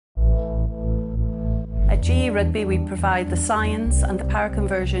At GE Rugby, we provide the science and the power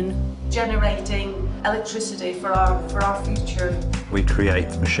conversion, generating electricity for our future. We create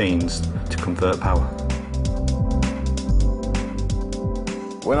machines to convert power.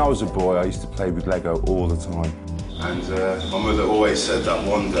 When I was a boy, I used to play with Lego all the time. And my mother always said that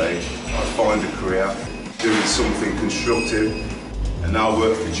one day I'd find a career doing something constructive. And now I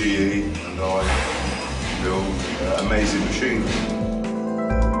work for GE and I build amazing machines.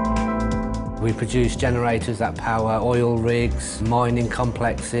 We produce generators that power oil rigs, mining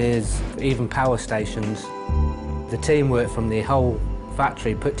complexes, even power stations. The teamwork from the whole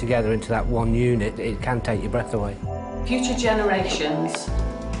factory put together into that one unit, it can take your breath away. Future generations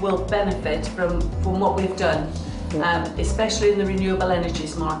will benefit from what we've done, especially in the renewable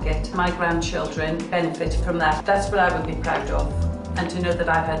energies market. My grandchildren benefit from that. That's what I would be proud of, and to know that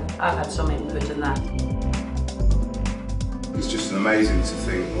I've had some input in that. It's just amazing to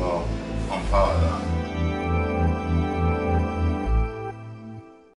think, well, I'm part of that.